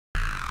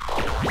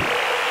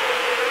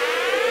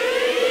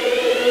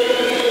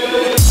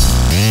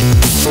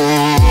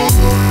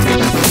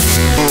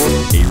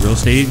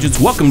estate agents.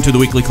 Welcome to the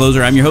Weekly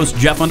Closer. I'm your host,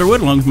 Jeff Underwood,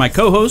 along with my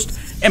co-host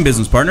and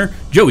business partner,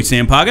 Joey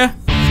Sampaga,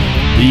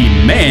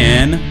 the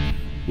man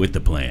with the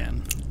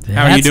plan.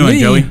 How are you doing,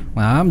 Joey?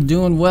 Well, I'm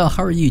doing well.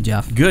 How are you,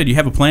 Jeff? Good. You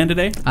have a plan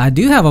today? I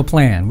do have a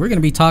plan. We're going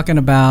to be talking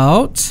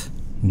about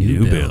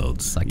new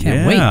builds. I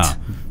can't wait.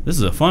 This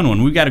is a fun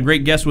one. We've got a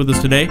great guest with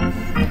us today.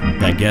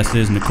 That guest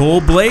is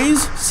Nicolle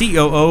Blais,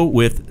 COO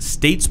with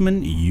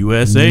Statesman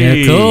USA.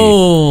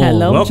 Nicolle.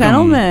 Hello, welcome.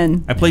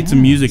 Gentlemen. I played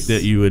some music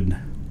that you would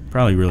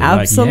probably really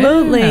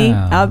Absolutely.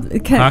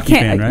 like. Hockey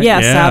fan, right?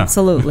 Yes, Yeah.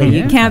 absolutely.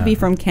 You can't be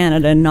from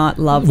Canada and not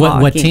love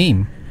hockey. What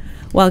team?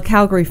 Well,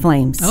 Calgary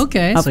Flames.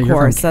 Okay, of so you're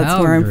course, from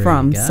that's where I'm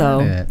from. Got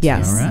So it.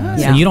 yes, All right.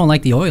 yeah. So you don't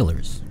like the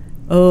Oilers?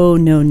 Oh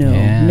no,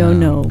 Yeah.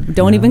 no!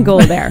 Don't even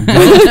go there.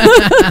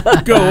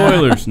 Go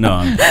Oilers!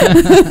 No.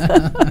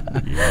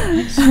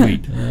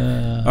 Sweet.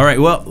 All right.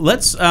 Well,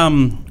 let's.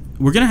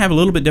 We're going to have a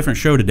little bit different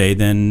show today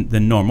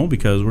than normal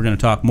because we're going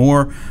to talk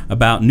more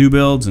about new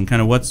builds and kind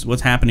of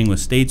what's happening with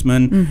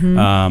Statesman,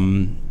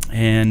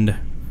 and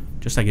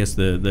just I guess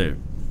the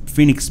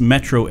Phoenix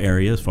metro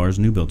area as far as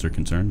new builds are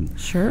concerned.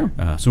 Sure.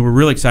 So we're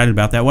really excited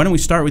about that. Why don't we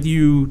start with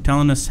you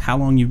telling us how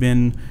long you've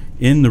been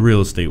in the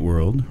real estate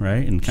world,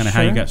 right, and kind of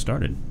how you got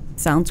started.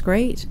 Sounds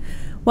great.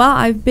 Well,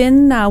 I've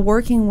been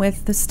working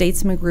with the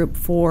Statesman Group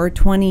for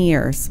 20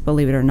 years,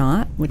 believe it or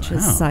not, which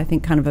is, I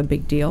think, kind of a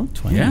big deal.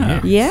 20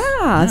 years.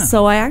 Yeah.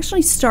 So I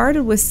actually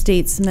started with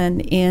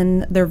Statesman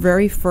in their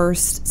very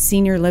first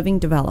senior living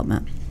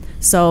development.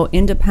 So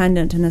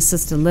independent and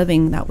assisted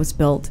living that was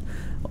built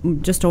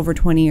just over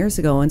 20 years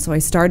ago. And so I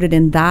started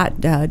in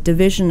that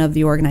division of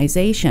the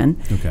organization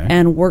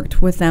and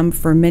worked with them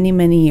for many,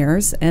 many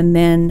years. And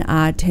then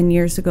 10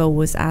 years ago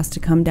was asked to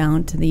come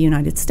down to the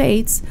United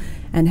States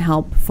and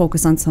help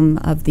focus on some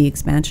of the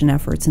expansion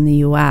efforts in the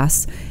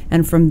U.S.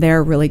 And from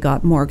there really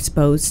got more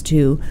exposed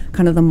to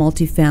kind of the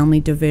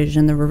multifamily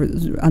division,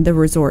 the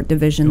resort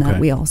division that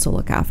we also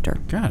look after.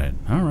 Got it.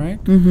 All right.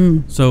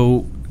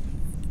 So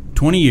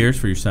 20 years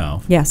for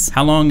yourself. Yes.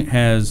 How long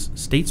has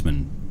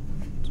Statesman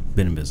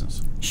been in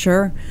business?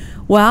 Sure.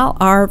 Well,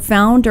 our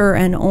founder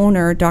and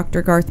owner,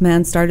 Dr. Garth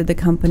Mann, started the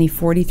company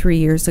 43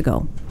 years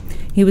ago.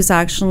 He was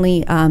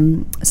actually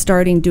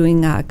starting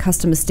doing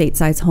custom estate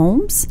size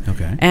homes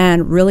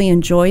and really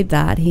enjoyed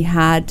that. He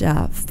had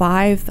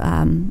 5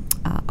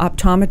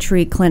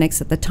 optometry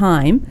clinics at the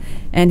time,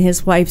 and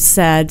his wife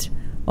said,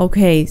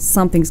 okay,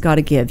 something's got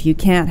to give. You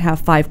can't have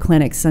 5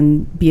 clinics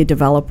and be a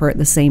developer at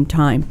the same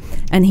time.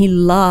 And he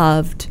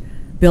loved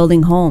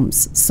building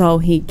homes. So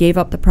he gave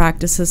up the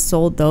practices,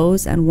 sold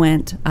those, and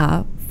went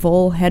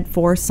full head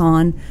force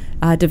on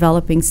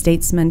developing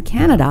Statesman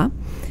Canada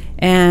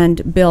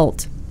and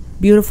built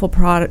beautiful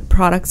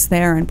products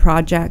there and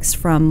projects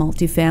from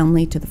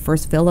multifamily to the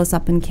first villas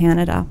up in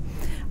Canada,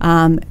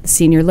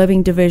 senior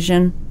living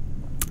division.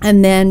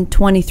 And then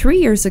 23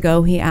 years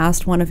ago, he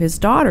asked one of his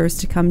daughters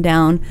to come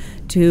down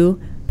to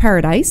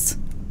Paradise,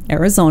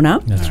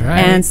 Arizona,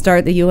 and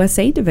start the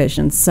USA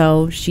division.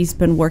 So she's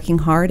been working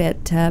hard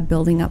at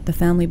building up the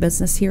family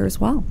business here as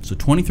well. So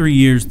 23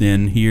 years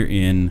then here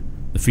in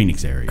the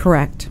Phoenix area.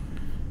 Correct.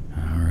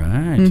 All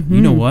right.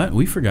 You know what?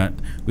 We forgot.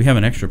 We have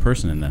an extra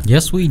person in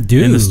the we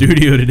do in the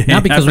studio today.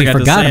 Not because we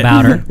forgot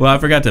about her. Well, I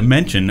forgot to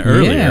mention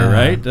earlier,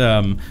 right?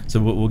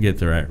 So we'll get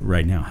to that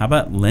right now. How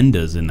about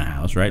Linda's in the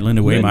house, right?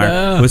 Linda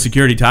Waymeyer with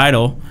Security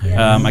Title.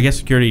 I guess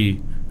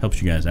security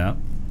helps you guys out.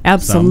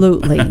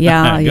 Absolutely.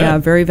 Yeah,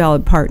 very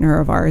valid partner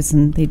of ours,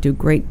 and they do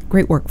great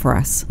work for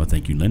us. Well,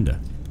 thank you, Linda.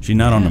 She's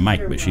not on the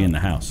mic, but she's in the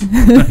house.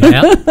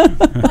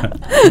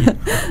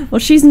 Well,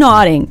 she's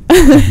nodding.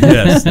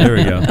 Yes, there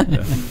we go.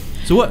 Yeah.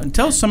 So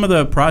tell us some of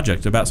the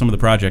projects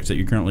that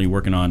you're currently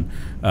working on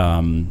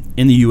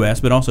in the U.S.,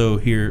 but also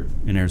here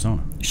in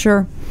Arizona.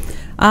 Sure.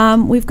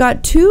 We've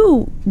got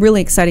 2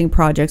 really exciting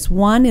projects.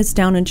 One is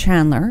down in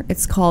Chandler.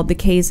 It's called The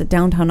Cays at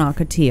downtown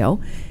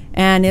Ocotillo.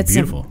 And it's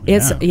beautiful.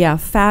 It's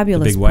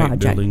fabulous the big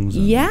project. White buildings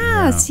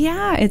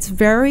It's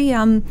very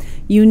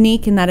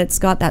unique in that it's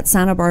got that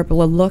Santa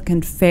Barbara look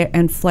and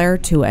flair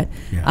to it.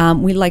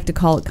 We like to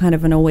call it kind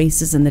of an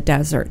oasis in the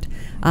desert,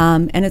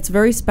 and it's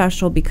very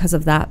special because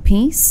of that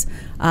piece.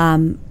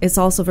 It's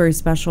also very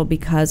special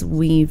because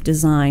we've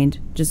designed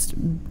just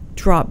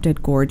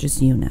drop-dead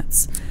gorgeous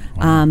units.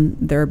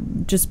 They're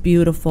just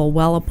beautiful,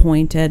 well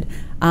appointed.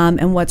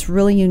 And what's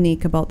really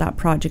unique about that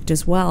project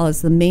as well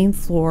is the main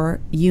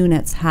floor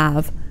units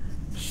have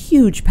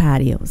huge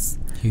patios.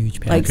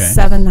 Like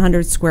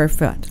 700 square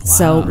foot. Wow.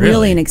 So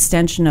really an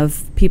extension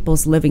of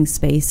people's living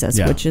spaces,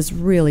 which is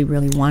really,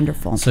 really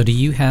wonderful. So do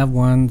you have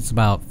ones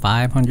about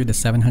 500 to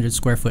 700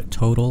 square foot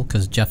total?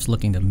 Because Jeff's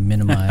looking to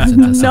minimize it.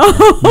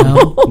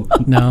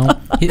 No.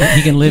 He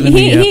can live in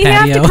the patio. He'd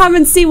have to come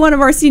and see one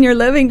of our senior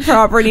living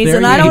properties,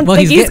 and I don't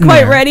think he's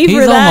quite quite ready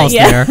for that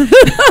yet.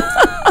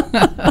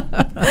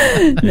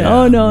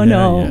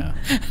 No.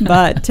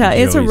 But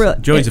it's a real.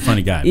 Joey's a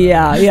funny guy.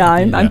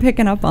 I'm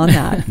picking up on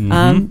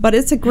that. But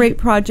it's a great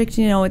project.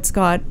 You know, it's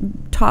got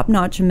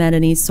top-notch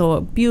amenities. So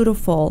a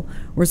beautiful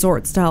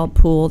resort-style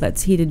pool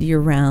that's heated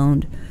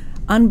year-round,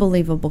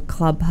 unbelievable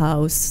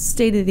clubhouse,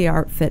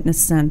 state-of-the-art fitness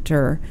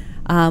center.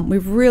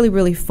 we've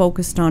really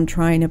focused on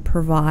trying to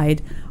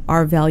provide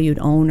our valued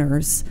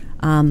owners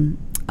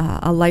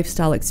a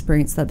lifestyle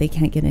experience that they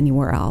can't get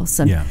anywhere else.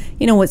 And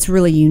you know what's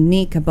really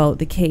unique about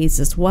the Cays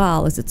as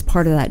well is it's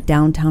part of that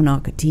downtown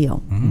Ocotillo,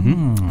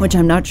 which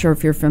I'm not sure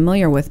if you're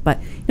familiar with, but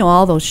you know,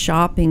 all those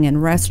shopping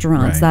and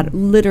restaurants that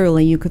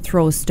literally you could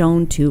throw a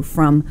stone to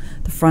from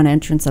the front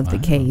entrance of the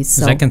Cays.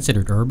 So is that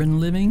considered urban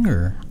living,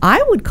 or?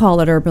 I would call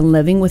it urban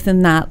living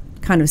within that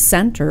kind of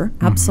center.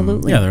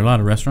 Absolutely. Yeah, there are a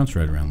lot of restaurants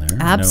right around there.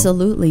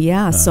 Absolutely,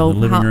 yeah. So the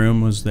living room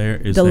was there.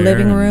 The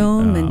living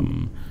room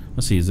and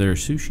let's see, is there a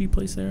sushi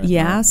place there?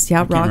 Yes,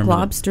 yeah, Rock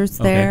Lobster's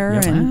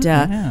there, and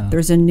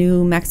there's a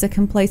new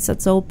Mexican place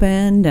that's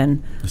opened,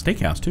 and a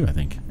steakhouse too, I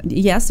think.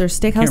 Yes, there's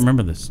steakhouse. I can't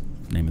remember the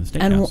name of the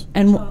steakhouse.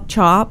 And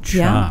Chop,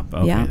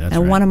 okay, that's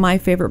and one of my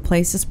favorite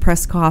places,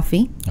 Press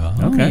Coffee.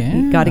 Okay,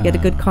 you got to get a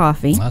good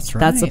coffee. That's right.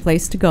 That's the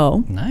place to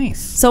go.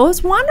 Nice. So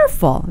it's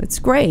wonderful. It's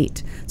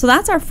great. So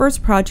that's our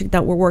first project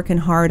that we're working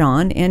hard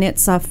on, and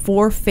it's a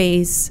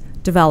 4-phase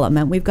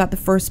development. We've got the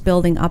first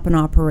building up and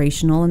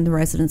operational, and the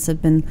residents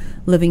have been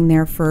living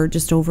there for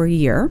just over a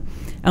year.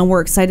 And we're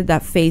excited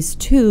that phase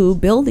 2,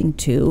 building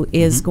 2,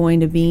 is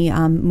going to be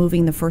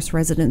moving the first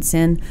residents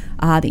in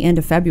the end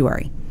of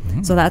February.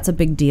 So that's a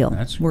big deal.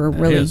 We're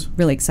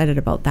really excited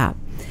about that.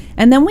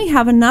 And then we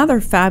have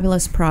another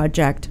fabulous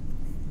project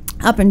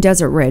up in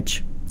Desert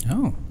Ridge.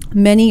 Oh.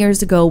 Many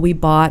years ago, we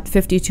bought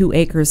 52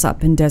 acres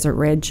up in Desert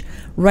Ridge,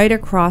 right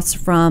across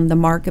from the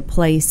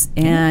marketplace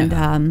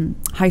and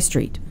High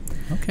Street.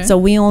 Okay. So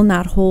we own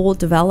that whole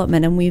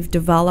development, and we've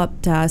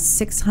developed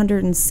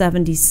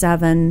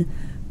 677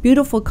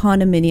 beautiful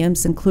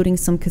condominiums, including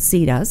some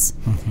casitas.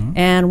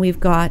 And we've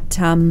got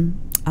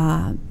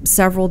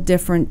several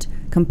different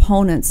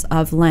components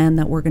of land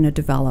that we're going to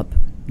develop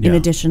in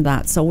addition to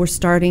that. So we're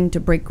starting to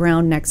break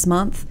ground next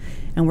month,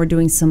 and we're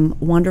doing some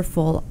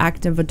wonderful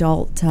active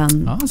adult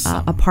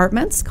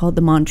apartments called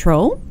the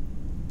Montreux.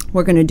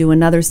 We're going to do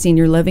another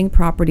senior living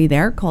property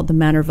there called the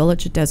Manor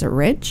Village at Desert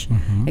Ridge.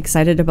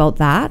 Excited about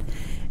that.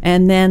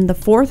 And then the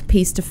fourth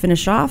piece to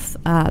finish off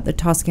the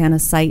Toscana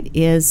site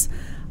is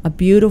a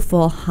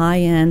beautiful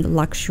high-end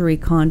luxury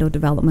condo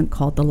development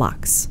called the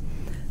Lux.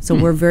 So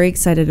we're very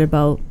excited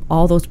about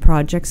all those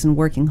projects and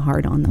working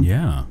hard on them.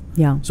 Yeah.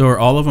 Yeah. So are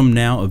all of them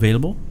now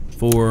available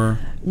for?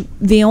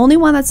 The only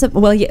one that's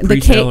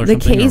the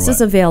Cays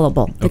is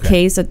available. The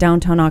Cays at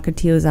downtown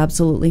Ocotillo is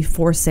absolutely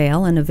for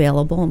sale and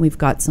available, and we've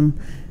got some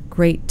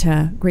great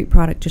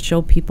product to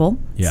show people.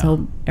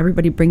 So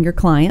everybody bring your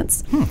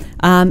clients.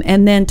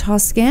 And then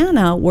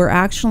Toscana, we're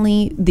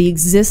actually, the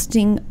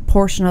existing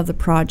portion of the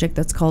project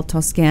that's called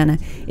Toscana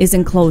is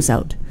in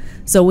closeout.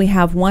 So we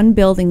have one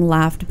building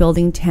left,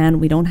 building 10.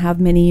 We don't have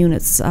many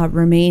units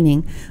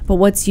remaining. But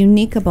what's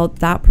unique about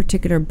that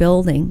particular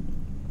building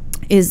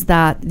is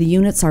that the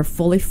units are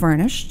fully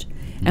furnished,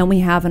 and we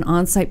have an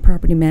on-site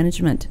property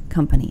management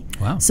company.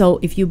 Wow. So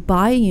if you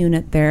buy a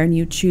unit there and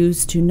you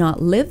choose to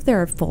not live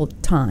there full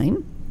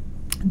time,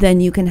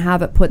 then you can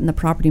have it put in the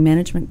property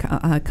management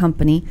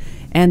company,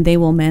 and they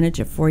will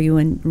manage it for you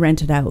and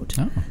rent it out.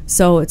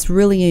 So it's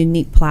really a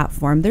unique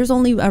platform. There's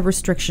only a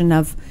restriction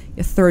of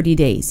 30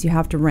 days. You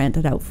have to rent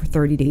it out for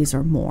 30 days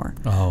or more.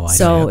 I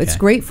see. It's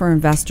great for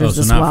investors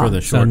as not well. for the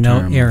short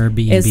no term.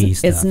 Airbnb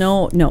stuff. It's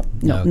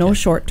no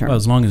short term. Well,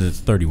 as long as it's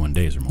 31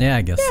 days or more. Yeah,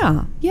 I guess.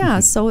 Yeah.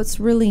 So it's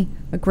really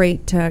a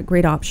great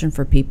option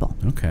for people.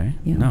 Okay.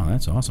 Yeah. No,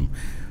 that's awesome.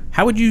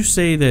 How would you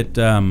say that?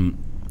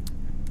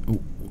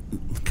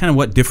 Kind of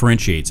what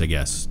differentiates, I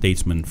guess,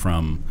 Statesman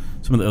from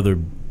some of the other,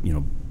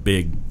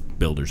 big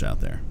builders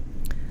out there?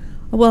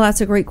 Well,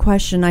 that's a great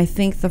question. I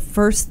think the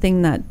first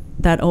thing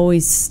that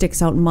always sticks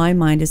out in my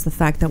mind is the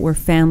fact that we're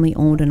family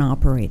owned and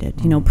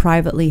operated,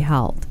 privately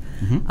held.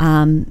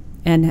 And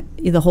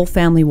the whole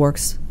family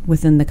works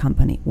within the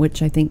company,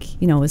 which I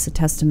think, is a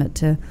testament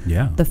to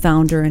the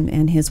founder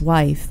and his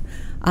wife.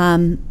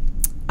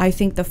 I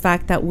think the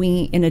fact that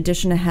we, in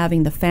addition to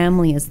having the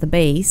family as the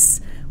base,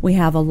 we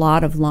have a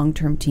lot of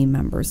long-term team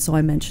members. So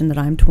I mentioned that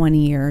I'm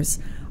 20 years.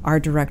 Our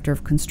director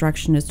of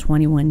construction is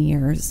 21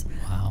 years.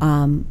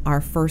 Wow. Our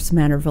first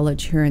Manor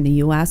Village here in the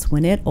U.S.,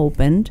 when it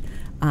opened,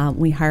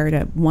 we hired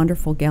a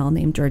wonderful gal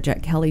named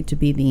Georgette Kelly to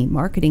be the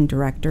marketing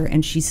director,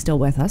 and she's still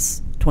with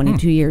us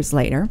 22 years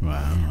later.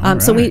 Wow.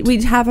 So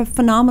we have a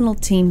phenomenal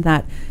team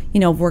that,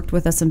 worked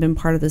with us and been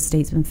part of the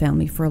Statesman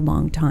family for a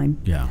long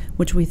time. Yeah.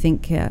 Which we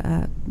think,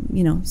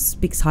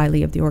 speaks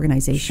highly of the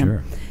organization.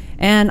 Sure.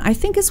 And I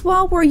think as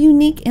well we're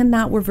unique in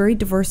that we're very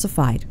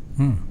diversified.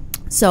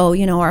 So,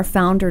 our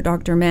founder,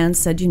 Dr. Mann,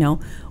 said,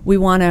 we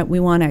want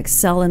to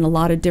excel in a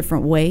lot of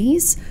different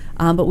ways,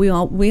 but we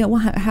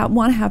want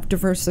to have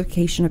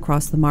diversification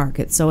across the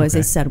market. So, as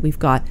I said, we've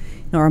got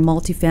our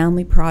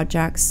multifamily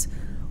projects,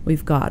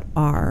 we've got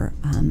our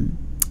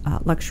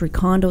luxury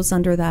condos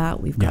under that,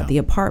 we've got the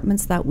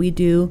apartments that we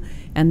do,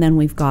 and then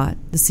we've got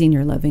the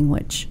senior living,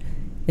 which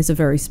is a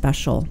very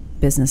special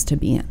business to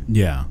be in.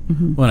 Yeah.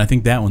 Well, and I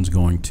think that one's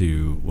going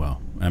to,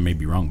 I may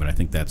be wrong, but I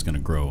think that's going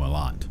to grow a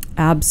lot.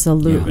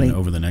 Absolutely.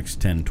 Over the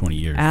next 10, 20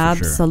 years.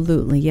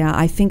 Absolutely, for sure. Yeah.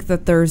 I think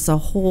that there's a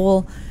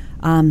whole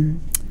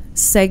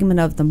segment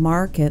of the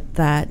market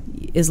that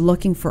is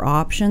looking for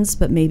options,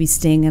 but maybe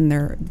staying in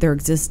their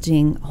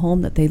existing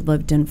home that they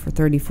lived in for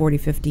 30, 40,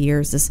 50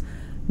 years is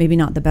maybe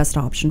not the best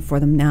option for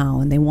them now,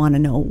 and they want to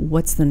know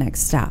what's the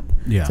next step.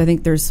 Yeah. So I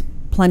think there's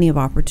plenty of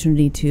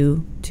opportunity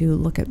to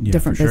look at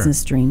different business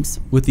streams.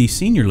 With the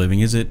senior living,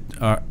 is it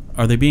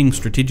are they being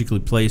strategically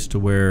placed to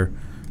where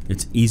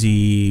it's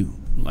easy?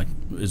 Like,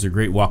 is there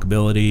great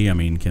walkability? I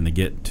mean, can they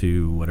get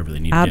to whatever they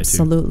need to get to?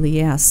 Absolutely,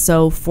 yes.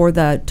 So for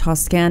the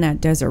Toscana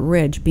at Desert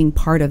Ridge, being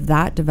part of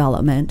that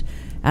development,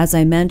 as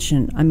I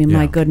mentioned, I mean,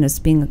 my goodness,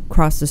 being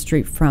across the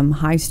street from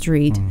High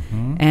Street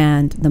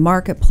and the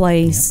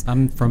marketplace. Yep.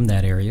 I'm from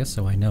that area,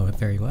 so I know it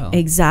very well.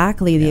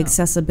 Exactly. The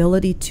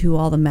accessibility to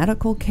all the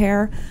medical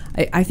care.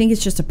 I think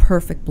it's just a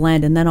perfect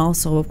blend. And then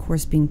also, of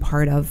course, being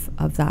part of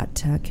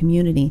that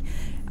community.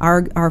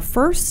 Our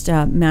first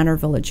Manor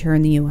Village here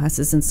in the U.S.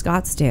 is in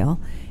Scottsdale,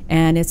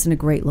 and it's in a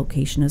great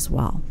location as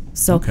well.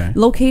 So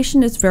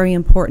location is very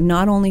important,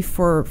 not only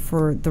for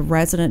the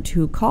resident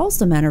who calls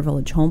the Manor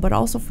Village home, but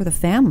also for the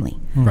family,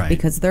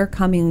 because they're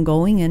coming and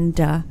going, and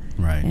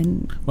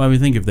and well, I would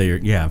think if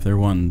they're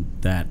one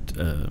that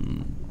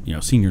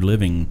senior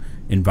living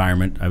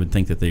environment, I would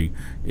think that they,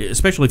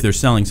 especially if they're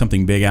selling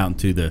something big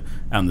out in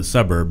the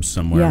suburbs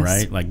somewhere,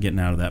 right? Like getting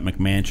out of that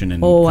McMansion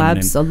and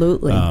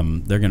absolutely,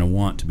 they're going to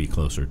want to be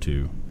closer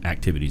to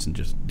activities and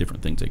just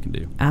different things they can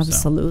do.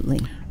 Absolutely.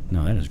 So,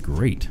 no, that is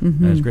great.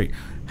 That is great.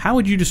 How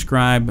would you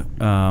describe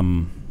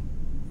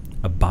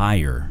a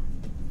buyer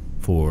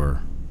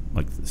for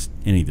like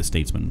any of the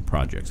Statesman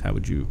projects? How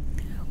would you?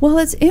 Well,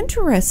 it's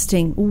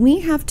interesting. We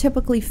have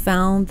typically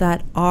found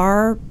that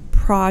our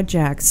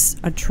projects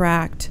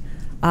attract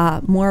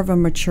more of a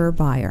mature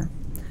buyer.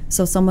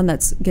 So someone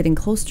that's getting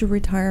close to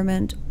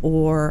retirement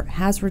or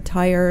has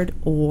retired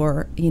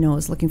or,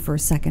 is looking for a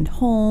second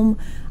home.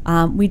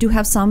 We do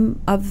have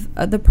some of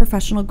the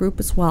professional group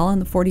as well in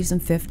the 40s and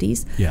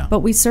 50s. Yeah. But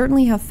we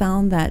certainly have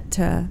found that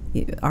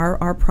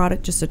our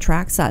product just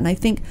attracts that. And I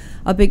think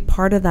a big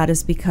part of that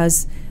is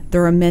because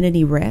they're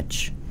amenity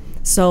rich.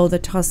 So the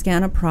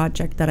Toscana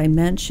project that I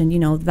mentioned,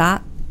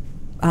 that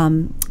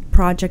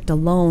project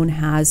alone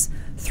has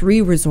 3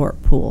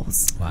 resort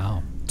pools.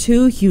 Wow.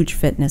 2 huge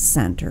fitness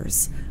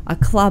centers, a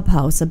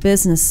clubhouse, a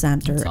business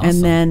center,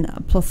 and then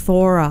a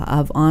plethora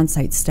of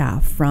on-site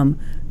staff from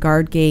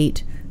guard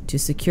gate to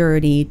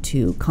security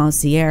to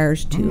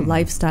concierge to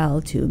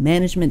lifestyle to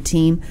management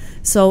team.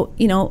 So,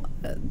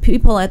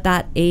 people at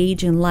that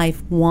age in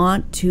life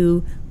want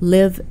to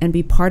live and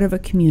be part of a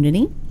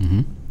community.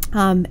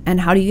 And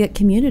how do you get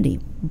community?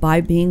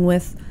 By being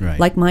with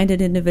like-minded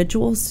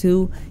individuals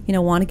who,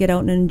 want to get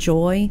out and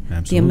enjoy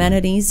the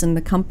amenities and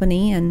the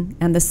company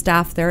and the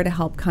staff there to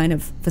help kind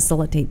of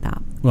facilitate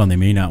that. Well, and they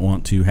may not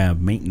want to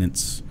have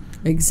maintenance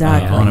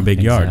on a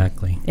big yard.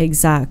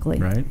 Exactly.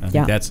 Right? I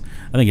think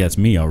that's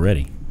me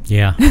already.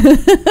 Yeah.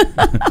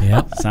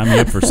 Sign me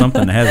up for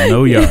something that has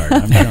no yard.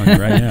 I'm telling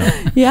you right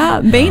now.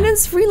 Yeah,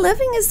 maintenance-free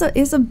living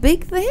is a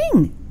big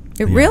thing.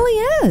 It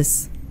really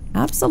is.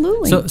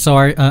 Absolutely. So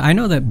I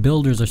know that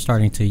builders are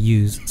starting to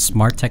use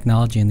smart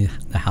technology in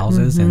the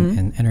houses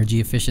and energy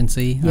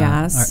efficiency.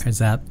 Yes. Is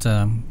that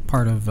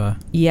part of?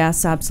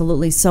 Yes,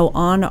 absolutely. So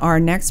on our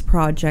next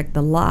project,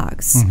 the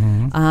Lux,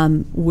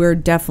 we're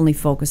definitely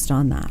focused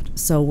on that.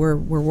 So we're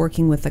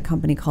working with a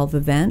company called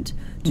Vivint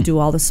to do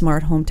all the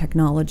smart home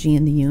technology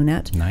in the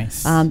unit.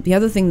 Nice. The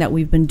other thing that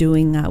we've been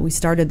doing, we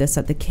started this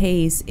at the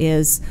K's,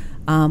 is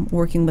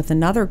working with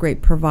another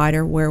great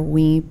provider where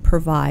we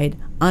provide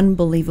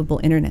unbelievable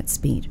internet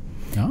speed.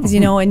 Because,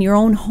 in your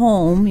own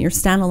home, your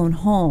standalone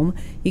home,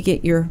 you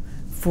get your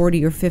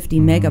 40 or 50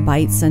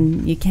 megabytes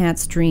and you can't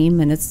stream,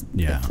 and it's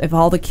if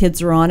all the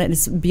kids are on it,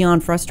 it's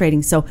beyond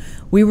frustrating. So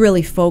we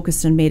really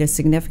focused and made a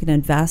significant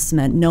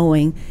investment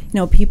knowing,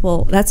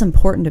 people, that's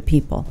important to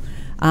people.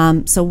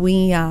 So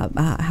we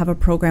have a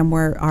program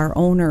where our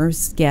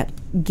owners get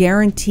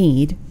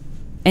guaranteed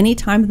any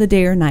time of the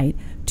day or night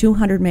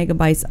 200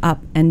 megabytes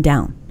up and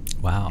down.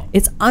 Wow.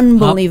 It's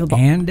unbelievable.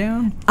 Up and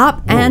down?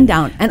 Up and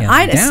down. And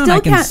I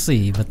can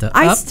see, but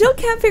I still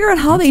can't figure out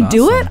how they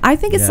do it. I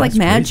think it's like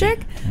magic.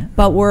 Yeah.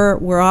 But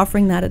we're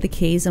offering that at the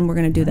K's, and we're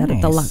going to do that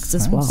at the Lux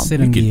as well.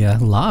 Sit in the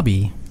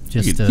lobby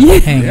just to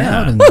hang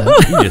out. And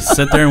you just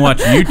sit there and watch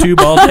YouTube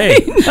all day.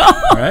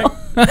 Right?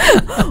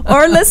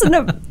 Or listen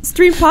to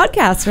stream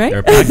podcasts, right?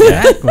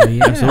 Exactly.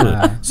 Yeah.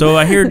 Absolutely. So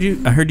I heard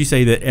you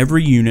say that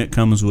every unit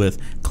comes with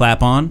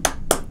clap on,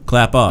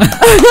 clap off.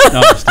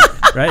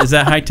 Right? Is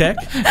that high tech?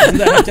 Isn't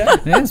that high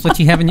tech? That's what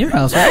you have in your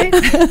house, right?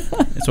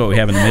 That's what we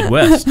have in the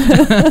Midwest.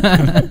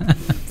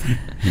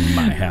 In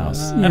my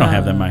house. I don't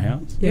have that in my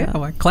house. Yeah,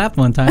 well, I clapped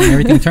one time and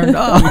everything turned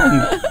off.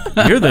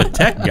 You're the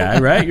tech guy,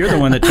 right? You're the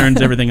one that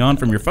turns everything on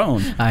from your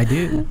phone. I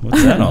do.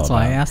 What's that all That's about?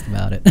 why I asked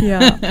about it.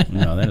 Yeah.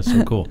 No, that is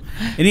so cool.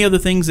 Any other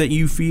things that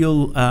you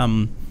feel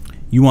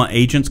you want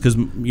agents? Because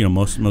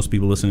most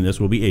people listening to this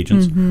will be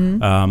agents,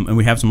 and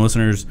we have some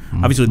listeners.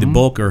 Obviously, the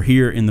bulk are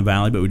here in the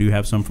Valley, but we do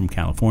have some from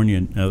California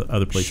and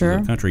other places of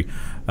the country.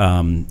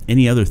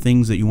 Any other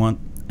things that you want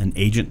an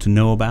agent to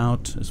know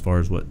about as far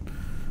as what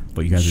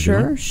what you guys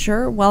are doing?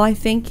 Sure. Well, I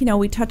think,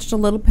 we touched a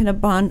little bit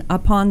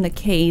upon the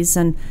Cays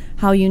and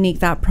how unique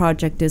that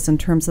project is in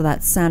terms of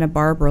that Santa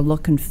Barbara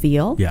look and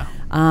feel. Yeah.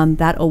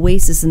 That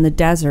oasis in the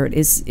desert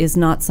is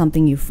not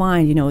something you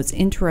find. It's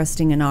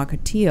interesting in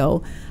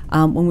Ocotillo.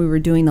 When we were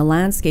doing the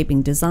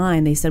landscaping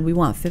design, they said we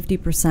want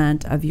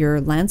 50% of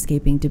your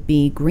landscaping to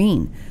be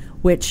green,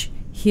 which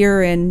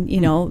here in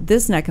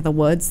this neck of the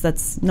woods,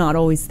 that's not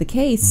always the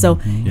case. So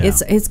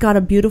it's got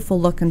a beautiful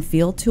look and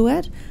feel to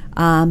it,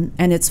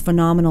 and it's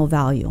phenomenal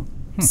value.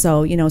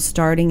 So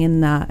starting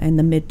in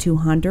the mid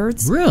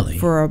 200s, really,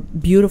 for a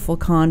beautiful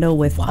condo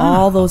with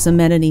all those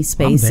amenity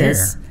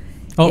spaces.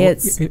 Oh,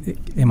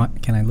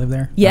 can I live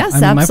there?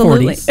 Yes, I'm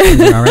absolutely. In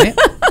my 40s. All right.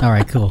 All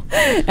right, cool.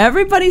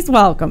 Everybody's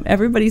welcome.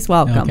 Everybody's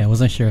welcome. Okay, I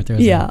wasn't sure if there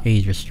was an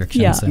age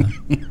restriction. Yeah. So.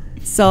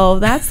 So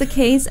that's the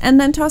case. And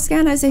then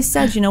Toscana, as I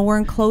said, we're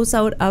in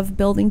closeout of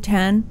Building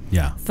 10.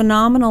 Yeah.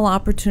 Phenomenal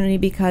opportunity,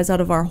 because out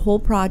of our whole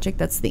project,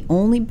 that's the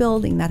only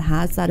building that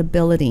has that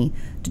ability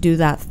to do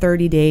that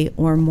 30-day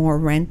or more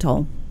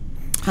rental.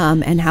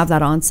 And have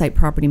that on-site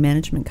property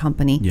management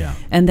company. Yeah.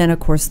 And then, of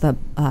course, the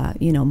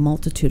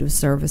multitude of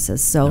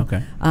services. So,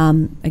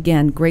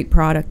 again, great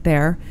product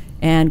there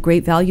and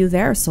great value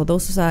there. So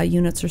those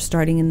units are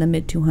starting in the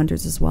mid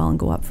 200s as well and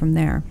go up from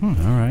there. All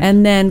right.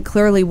 And then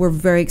clearly we're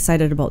very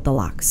excited about the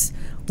Lux.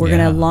 We're going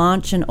to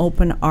launch and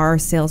open our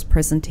sales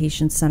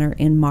presentation center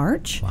in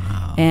March.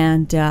 Wow.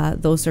 And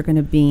those are going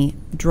to be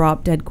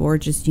drop-dead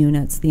gorgeous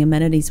units. The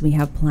amenities we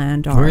have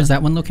planned are... Where is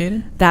that one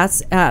located?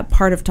 That's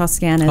part of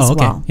Toscana as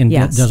well. In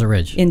Desert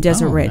Ridge. In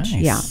Desert Ridge,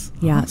 nice.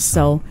 Yeah. Awesome.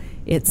 So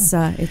it's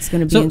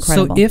going to be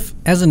incredible. So if,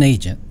 as an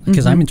agent,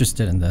 because I'm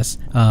interested in this,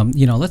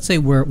 let's say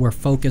we're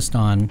focused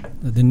on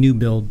the new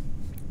build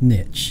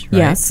niche, right?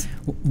 Yes.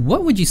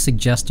 What would you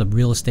suggest a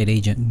real estate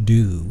agent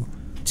do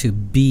to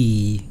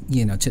be,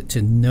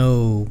 to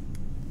know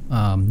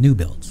new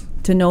builds?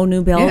 To know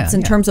new builds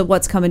in terms of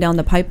what's coming down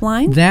the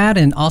pipeline? That,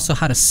 and also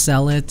how to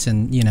sell it,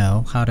 and,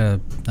 how to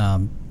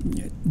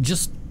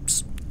just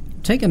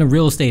take in a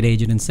real estate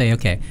agent and say,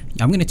 okay,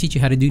 I'm going to teach you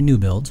how to do new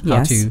builds,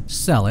 how to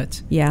sell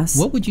it. Yes.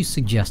 What would you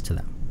suggest to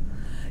them?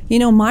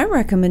 My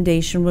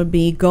recommendation would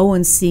be go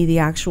and see the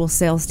actual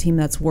sales team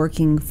that's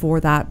working for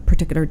that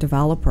particular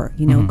developer.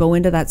 Go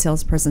into that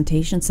sales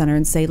presentation center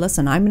and say,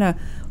 listen, I'm going to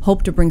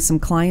hope to bring some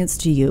clients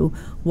to you.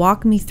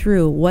 Walk me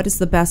through what is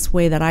the best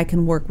way that I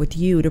can work with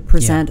you to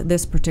present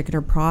this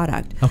particular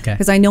product. Okay.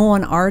 Because I know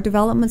on our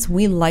developments,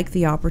 we like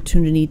the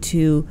opportunity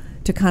to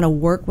kind of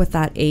work with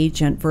that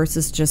agent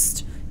versus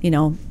just,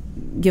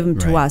 give them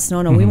to us.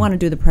 No, we want to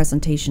do the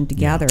presentation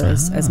together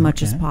as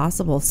much as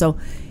possible. So,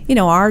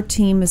 our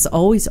team is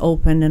always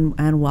open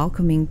and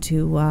welcoming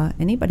to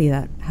anybody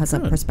that has a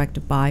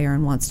prospective buyer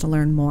and wants to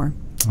learn more.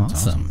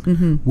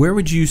 Awesome. Where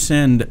would you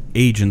send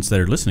agents that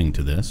are listening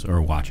to this or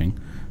watching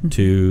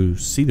to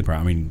see the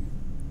product? I mean,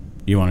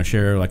 you want to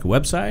share like a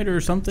website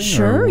or something?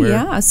 Sure,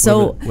 or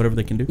So whatever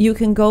they can do. You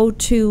can go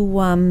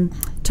to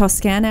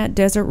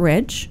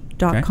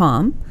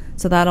Toscana@desertridge.com. Okay.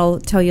 So that'll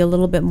tell you a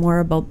little bit more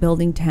about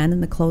Building 10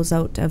 and the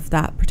closeout of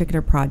that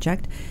particular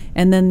project.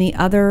 And then the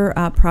other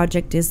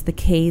project is the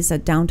Cays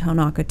at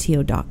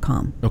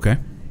downtownocotillo.com. Okay.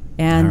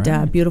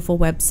 And beautiful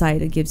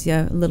website. It gives you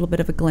a little bit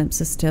of a glimpse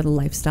as to the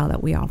lifestyle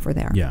that we offer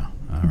there. Yeah.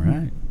 All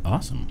right.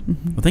 Awesome.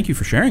 Well, thank you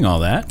for sharing all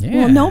that.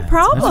 Well, no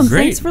problem. That's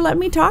great. Thanks for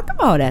letting me talk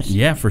about it.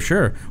 Yeah, for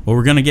sure. Well,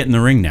 we're going to get in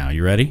the ring now.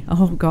 You ready?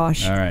 Oh,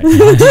 gosh. All right.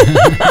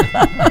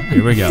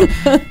 Here we go.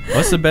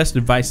 What's the best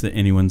advice that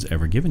anyone's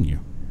ever given you?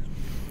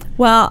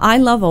 Well, I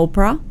love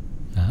Oprah.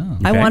 Oh.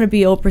 I want to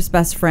be Oprah's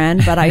best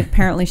friend, but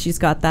apparently she's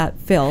got that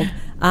filled.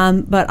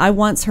 But I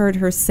once heard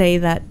her say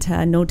that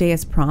no day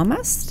is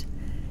promised.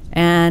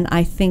 And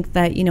I think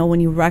that,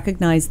 when you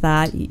recognize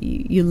that,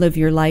 you live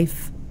your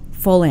life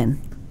full in.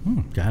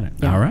 Got it.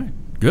 Yeah. All right.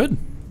 Good.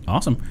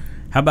 Awesome.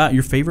 How about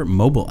your favorite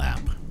mobile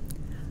app?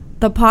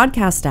 The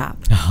podcast app.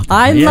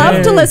 I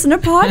love to listen to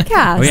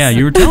podcasts. Oh, yeah.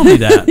 You were telling me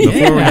that before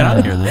we got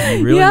on here. That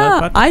you really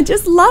love podcasts? I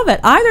just love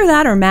it. Either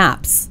that or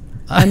Maps.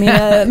 I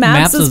mean,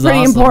 Maps is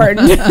pretty awesome.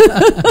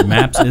 important.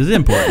 Maps is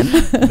important.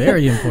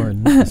 Very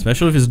important.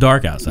 Especially if it's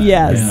dark outside.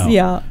 Yes,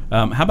 yeah.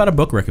 How about a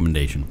book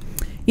recommendation?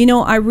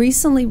 I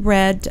recently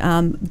read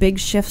Big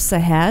Shifts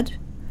Ahead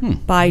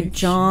by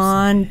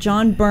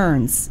John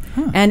Burns.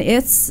 And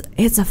it's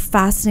a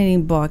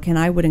fascinating book, and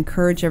I would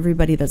encourage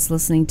everybody that's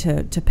listening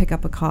to pick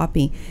up a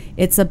copy.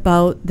 It's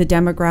about the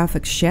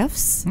demographic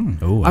shifts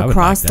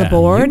across the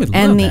board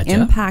and the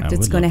impact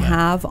it's going to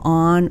have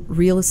on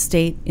real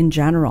estate in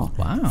general.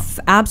 Wow.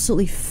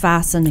 Absolutely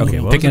fascinating.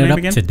 Okay, what Picking was the it name up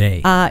again?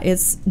 today.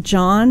 It's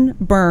John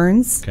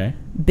Burns, Okay.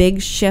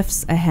 Big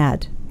Shifts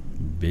Ahead.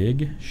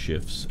 Big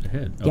Shifts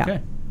Ahead. Yeah.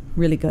 Okay.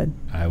 Really good.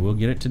 I will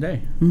get it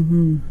today. I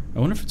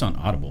wonder if it's on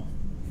Audible.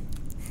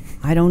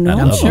 I don't know.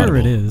 I I'm love sure Audible.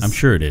 it is. I'm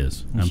sure it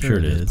is. I'm sure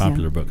it is.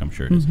 Popular book. I'm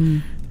sure it is.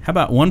 How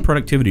about one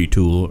productivity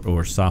tool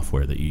or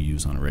software that you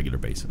use on a regular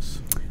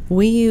basis?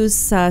 We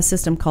use a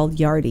system called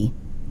Yardi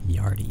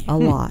Yardi. a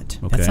lot.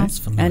 Okay. That sounds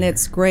familiar. And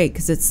it's great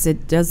because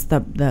it does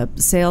the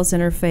sales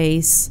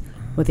interface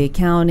with the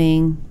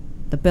accounting,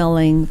 the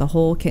billing, the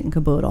whole kit and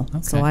caboodle.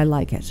 Okay. So I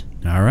like it.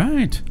 All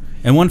right.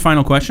 And one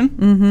final question.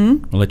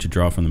 Mm-hmm. I'll let you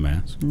draw from the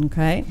mask.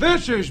 Okay.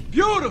 This is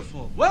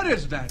beautiful. What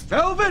is that,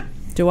 velvet?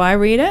 Do I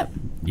read it?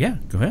 Yeah,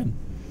 go ahead.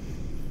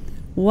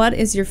 What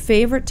is your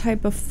favorite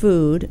type of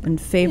food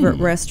and favorite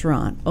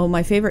restaurant? Oh,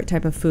 my favorite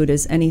type of food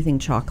is anything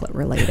chocolate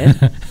related.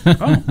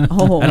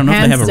 Oh, I don't know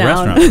if they have a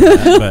restaurant for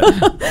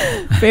that,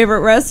 but favorite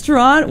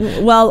restaurant?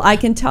 Well, I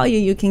can tell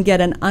you can get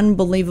an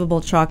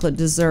unbelievable chocolate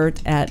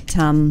dessert at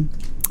Doodle.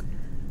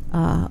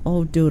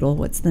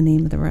 What's the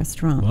name of the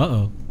restaurant?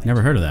 Uh-oh.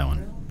 Never heard of that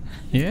one.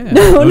 Yeah.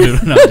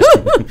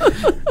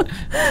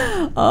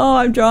 Oh,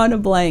 I'm drawing a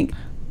blank.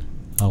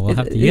 Oh,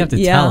 you have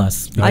to tell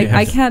us.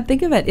 I can't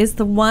think of it. It's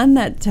the one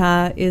that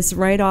is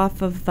right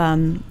off of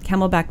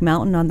Camelback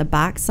Mountain on the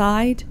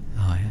backside,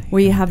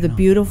 where you have the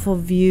beautiful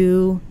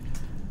view.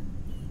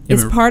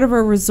 It's part of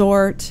a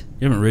resort.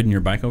 You haven't ridden your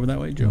bike over that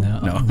way, Joe?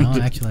 No,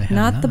 actually I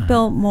have not. The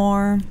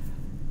Biltmore.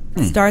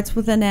 Starts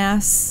with an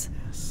S.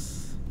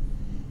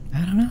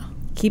 I don't know.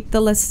 Keep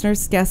the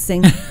listeners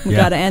guessing. We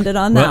got to end it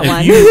on that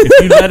one.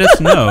 If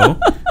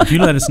you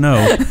let us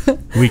know,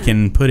 we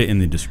can put it in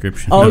the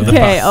description.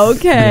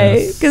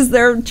 Okay. Because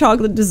their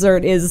chocolate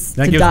dessert is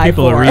that to gives die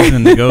people for. a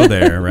reason to go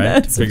there,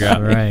 right? To figure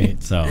out.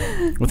 Right. So,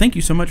 well, thank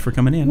you so much for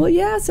coming in. Well,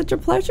 yeah, such a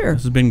pleasure.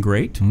 This has been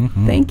great.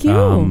 Mm-hmm. Thank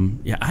you.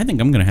 Yeah, I think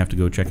I'm going to have to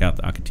go check out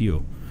the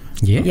Ocotillo.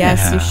 Yeah.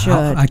 Yes, you should.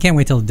 I can't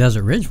wait till the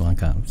Desert Ridge one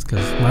comes,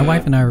 because my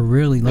wife and I are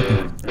really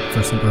looking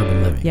for some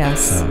urban living.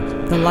 Yes. So.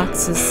 The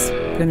Lux is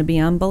going to be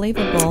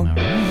unbelievable. All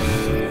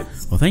right.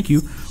 Well, thank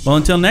you. Well,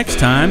 until next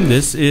time,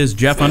 this is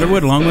Jeff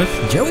Underwood along with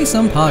Joey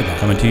Sampaga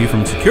coming to you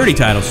from Security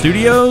Title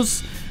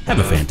Studios. Have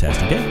a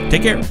fantastic day.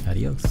 Take care.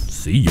 Adios.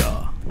 See ya.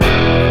 All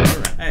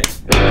right.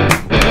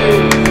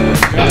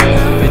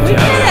 We did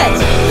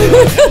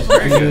it.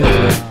 Very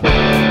good.